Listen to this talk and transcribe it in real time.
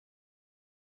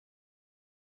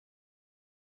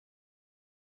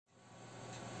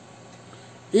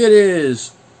It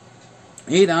is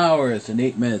 8 hours and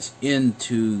 8 minutes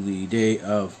into the day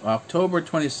of October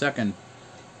 22nd,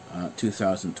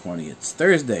 2020. It's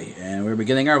Thursday, and we're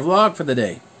beginning our vlog for the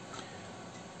day.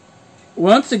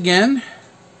 Once again,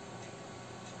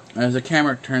 as the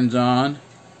camera turns on,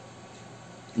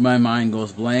 my mind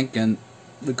goes blank, and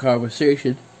the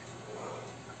conversation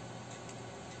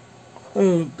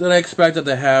that I expected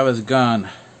to have is gone.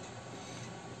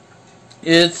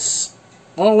 It's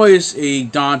always a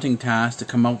daunting task to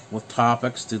come up with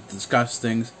topics to discuss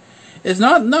things. It's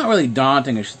not really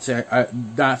daunting, I should say.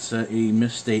 That's a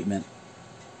misstatement.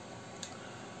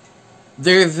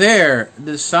 They're there.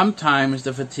 Sometimes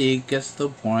the fatigue gets to the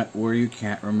point where you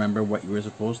can't remember what you were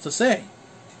supposed to say,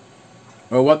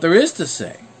 or what there is to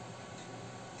say.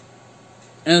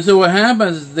 And so what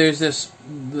happens is there's this.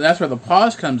 That's where the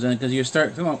pause comes in, because you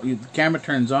start. The camera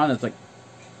turns on. It's like,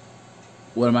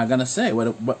 what am I going to say?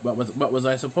 What was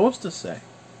I supposed to say?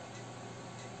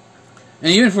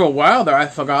 And even for a while there, I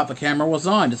forgot the camera was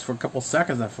on. Just for a couple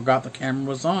seconds, I forgot the camera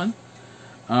was on.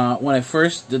 When I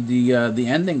first did the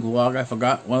ending vlog, I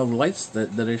forgot one of the lights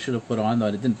that I should have put on, though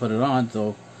I didn't put it on.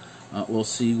 So we'll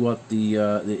see what it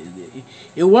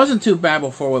wasn't too bad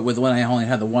before with when I only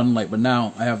had the one light, but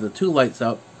now I have the two lights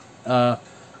out,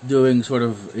 doing sort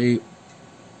of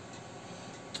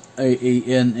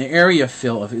an area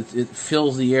fill. If it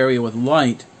fills the area with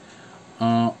light,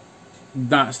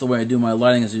 that's the way I do my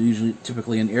lighting. Is usually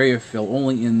typically an area fill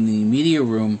only in the media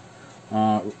room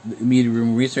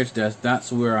research desk.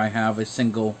 That's where I have a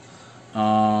single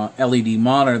LED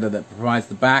monitor that provides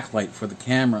the backlight for the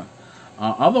camera.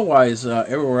 Otherwise,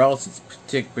 everywhere else it's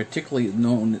particularly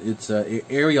known. It's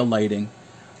area lighting,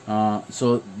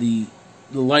 so the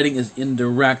lighting is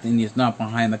indirect and it's not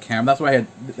behind the camera. That's why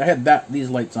I had these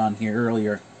lights on here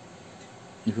earlier.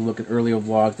 If you look at earlier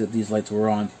vlogs, that these lights were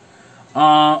on,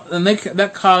 and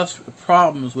that caused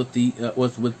problems with the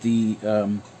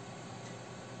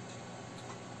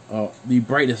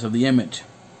brightness of the image,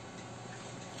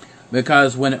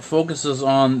 because when it focuses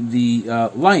on the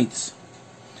lights,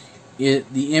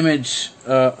 the image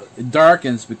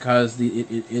darkens, because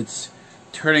it's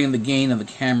turning the gain of the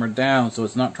camera down, so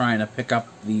it's not trying to pick up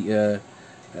the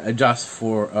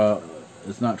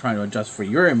it's not trying to adjust for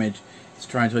your image, it's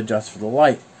trying to adjust for the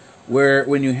light. Where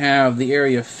when you have the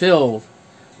area filled,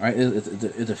 right,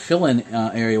 it's a fill-in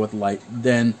area with light,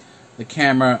 then the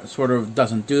camera sort of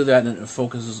doesn't do that, and it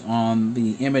focuses on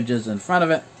the images in front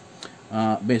of it,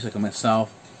 basically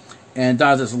myself, and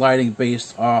does its lighting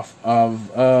based off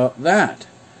of that,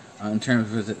 in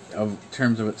terms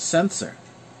of its sensor.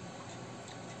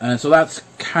 And so that's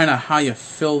kind of how you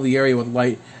fill the area with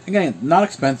light. Again, not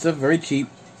expensive, very cheap.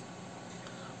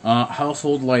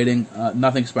 Household lighting,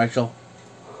 nothing special.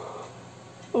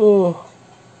 Oh.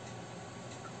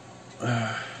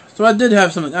 So I did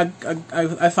have something. I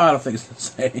thought of things to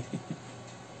say.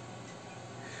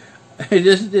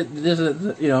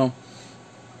 You know,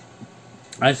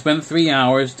 I spent 3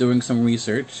 hours doing some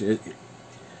research.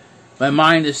 My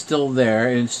mind is still there,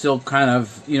 and it's still kind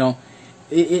of, you know,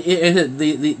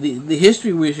 the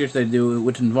history research I do,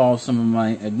 which involves some of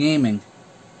my gaming,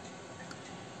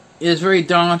 is very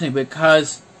daunting,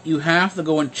 because you have to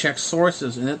go and check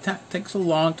sources, and it takes a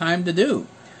long time to do.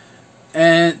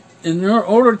 And in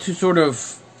order to sort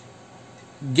of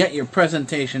get your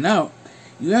presentation out,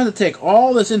 you have to take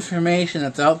all this information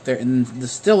that's out there and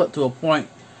distill it to a point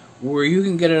where you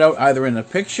can get it out either in a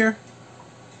picture,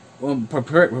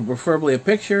 preferably a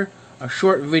picture, a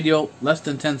short video, less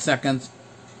than 10 seconds,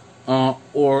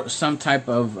 or some type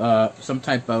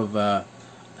of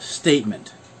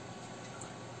statement.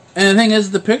 And the thing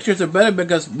is, the pictures are better,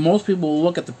 because most people will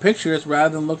look at the pictures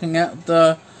rather than looking at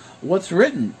what's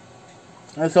written.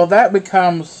 And so that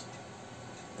becomes,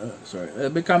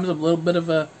 it becomes a little bit of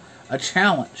a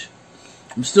challenge.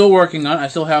 I'm still working on it. I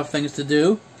still have things to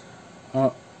do.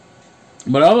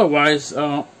 But otherwise,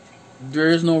 there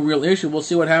is no real issue. We'll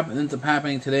see what ends up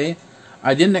happening today.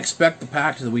 I didn't expect the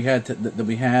package that we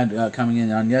had coming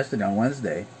in on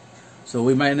Wednesday. So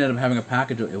we might end up having a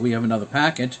package. If we have another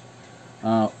package,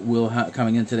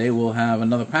 coming in today, we'll have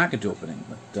another package opening.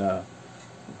 But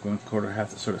we're going to have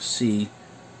to sort of see.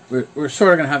 We're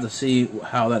sort of going to have to see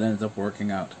how that ends up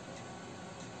working out.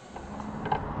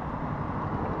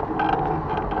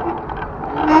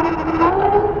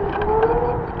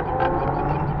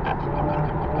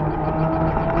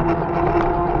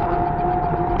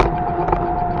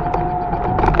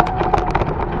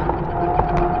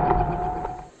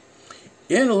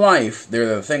 In life, there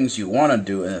are the things you want to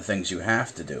do and the things you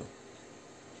have to do.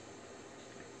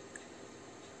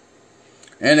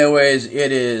 Anyways,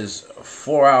 it is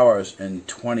 4 hours and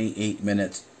 28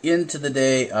 minutes into the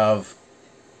day of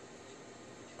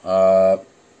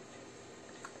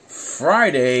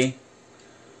Friday,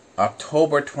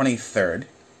 October 23rd,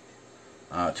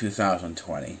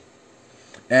 2020.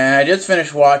 And I just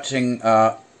finished watching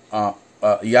Yaoi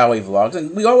vlogs,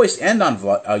 and we always end on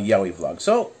Yaoi vlogs.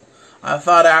 So I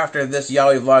thought after this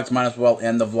Yaoi vlogs, might as well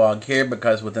end the vlog here,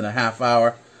 because within a half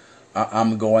hour,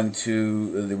 I'm going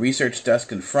to the research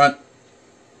desk in front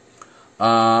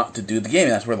to do the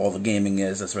gaming. That's where all the gaming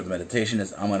is. That's where the meditation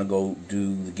is. I'm going to go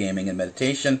do the gaming and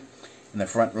meditation in the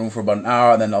front room for about an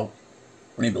hour. Then I'll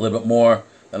maybe a little bit more.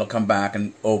 Then I'll come back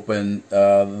and open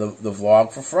the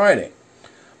vlog for Friday.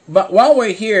 But while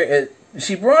we're here,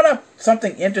 she brought up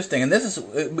something interesting, and this is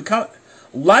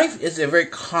life is a very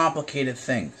complicated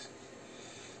thing.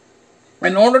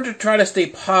 In order to try to stay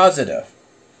positive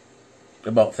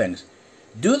about things,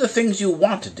 do the things you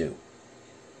want to do.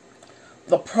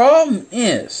 The problem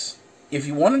is, if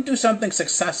you want to do something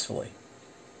successfully,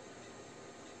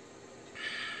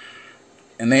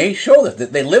 and they show this,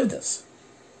 they live this,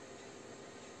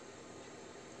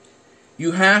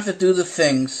 you have to do the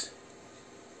things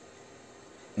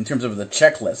in terms of the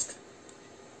checklist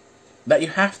that you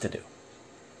have to do.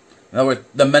 In other words,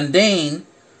 the mundane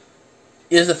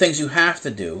is the things you have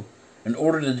to do in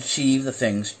order to achieve the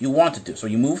things you want to do. So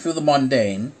you move through the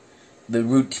mundane, the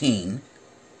routine,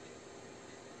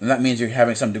 and that means you're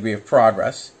having some degree of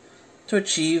progress to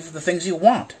achieve the things you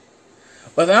want.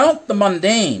 Without the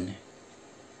mundane,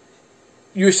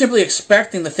 you're simply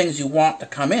expecting the things you want to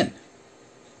come in.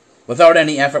 Without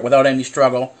any effort, without any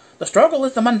struggle. The struggle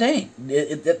is the mundane.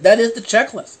 That is the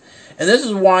checklist. And this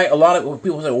is why a lot of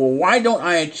people say, well, why don't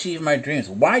I achieve my dreams?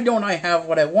 Why don't I have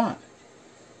what I want?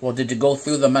 Well, did you go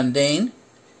through the mundane?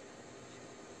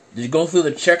 Did you go through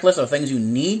the checklist of things you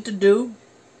need to do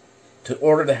in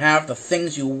order to have the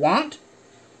things you want,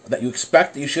 that you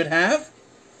expect that you should have?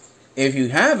 If you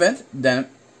haven't, then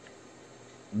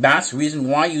that's the reason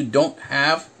why you don't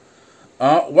have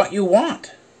what you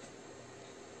want.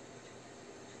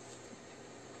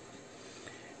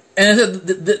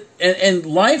 And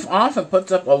life often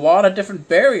puts up a lot of different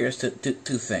barriers to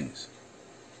things.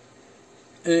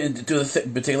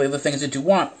 Particularly the things that you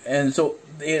want. And so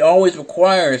it always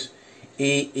requires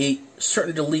a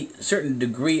certain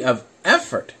degree of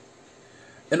effort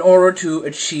in order to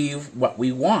achieve what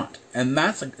we want. And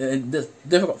that's a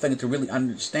difficult thing to really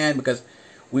understand, because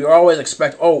we always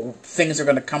expect, oh, things are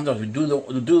going to come to us. We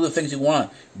do the things you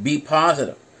want. Be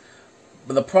positive.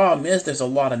 But the problem is there's a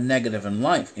lot of negative in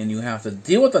life, and you have to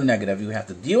deal with the negative. You have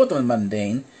to deal with the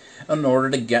mundane in order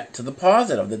to get to the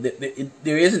positive.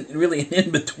 There isn't really an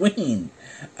in-between.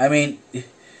 I mean,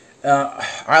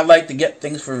 I like to get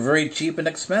things for very cheap and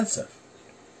expensive.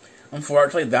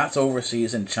 Unfortunately, that's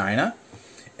overseas in China.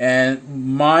 And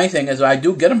my thing is, I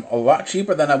do get them a lot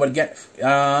cheaper than I would get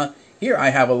here.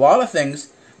 I have a lot of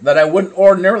things that I wouldn't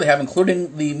ordinarily have,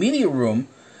 including the media room,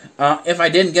 if I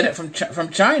didn't get it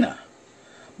from China.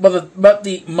 But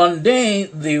the mundane,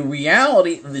 the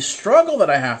reality, the struggle that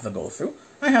I have to go through,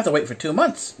 I have to wait for 2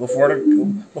 months before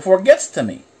it gets to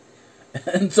me.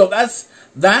 And so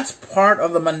that's part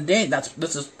of the mundane.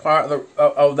 This is part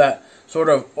of that sort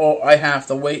of, oh, I have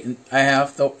to wait, and I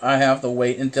have to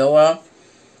wait until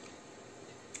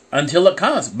it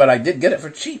comes. But I did get it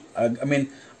for cheap. I mean,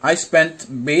 I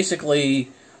spent basically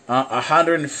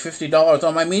 $150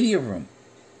 on my media room.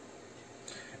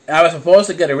 I was supposed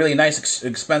to get a really nice,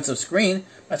 expensive screen.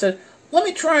 I said, let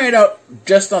me try it out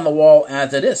just on the wall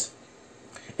as it is.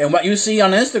 And what you see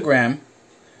on Instagram,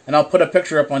 and I'll put a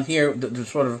picture up on here to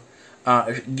sort of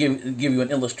give you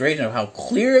an illustration of how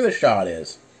clear the shot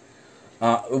is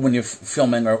when you're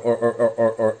filming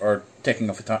or taking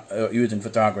using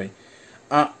photography.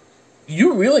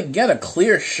 You really get a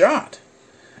clear shot,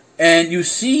 and you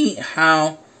see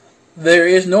how there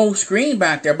is no screen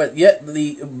back there, but yet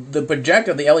the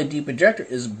projector, the LED projector,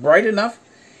 is bright enough,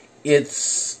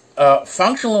 it's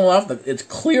functional enough, that it's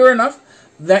clear enough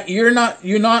that you're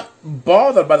not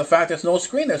bothered by the fact there's no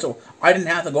screen there. So I didn't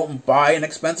have to go and buy an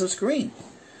expensive screen.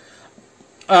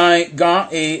 I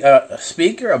got a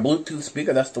speaker, a Bluetooth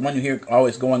speaker. That's the one you hear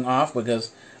always going off,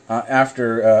 because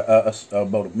after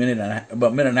about a minute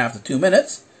and a half to 2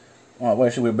 minutes, well,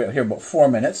 actually we're here about 4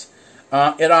 minutes.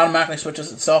 It automatically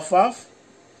switches itself off.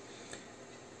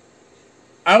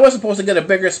 I was supposed to get a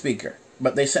bigger speaker,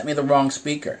 but they sent me the wrong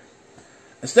speaker.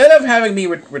 Instead of having me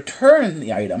return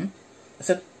the item, I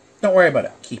said, don't worry about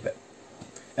it, keep it.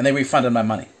 And they refunded my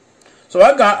money. So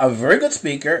I got a very good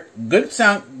speaker, good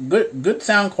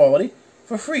sound quality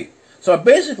for free. So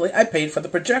basically, I paid for the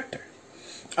projector.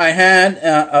 I had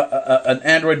an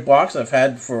Android box I've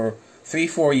had for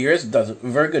 3-4 years. It does a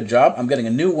very good job. I'm getting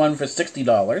a new one for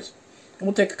 $60. It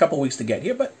will take a couple weeks to get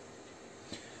here, but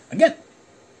again,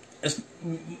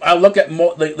 I look at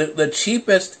the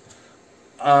cheapest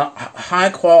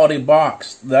high-quality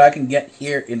box that I can get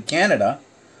here in Canada,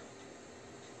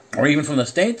 or even from the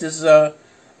States, is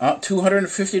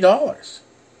 $250.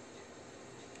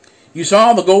 You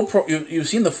saw the GoPro. You've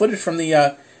seen the footage from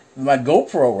the my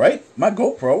GoPro, right? My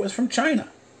GoPro is from China.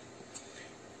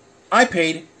 I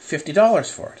paid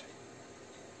 $50 for it.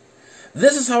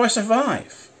 This is how I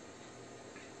survive.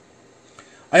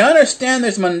 I understand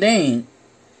there's mundane.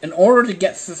 In order to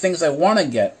get the things I want to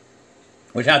get,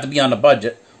 which have to be on a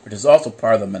budget, which is also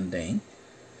part of the mundane,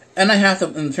 and I have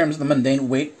to, in terms of the mundane,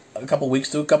 wait a couple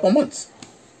weeks to a couple months.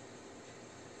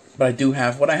 But I do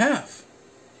have what I have.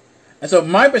 And so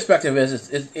my perspective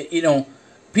is you know,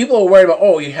 people are worried about,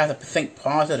 oh, you have to think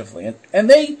positively. And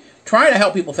they try to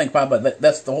help people think positively. But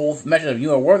that's the whole measure of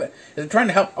you are worth it. They're trying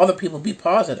to help other people be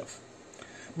positive.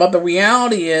 But the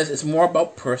reality is, it's more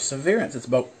about perseverance. It's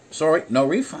about, sorry, no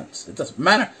refunds. It doesn't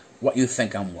matter what you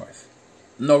think I'm worth.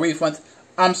 No refunds.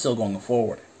 I'm still going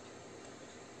forward.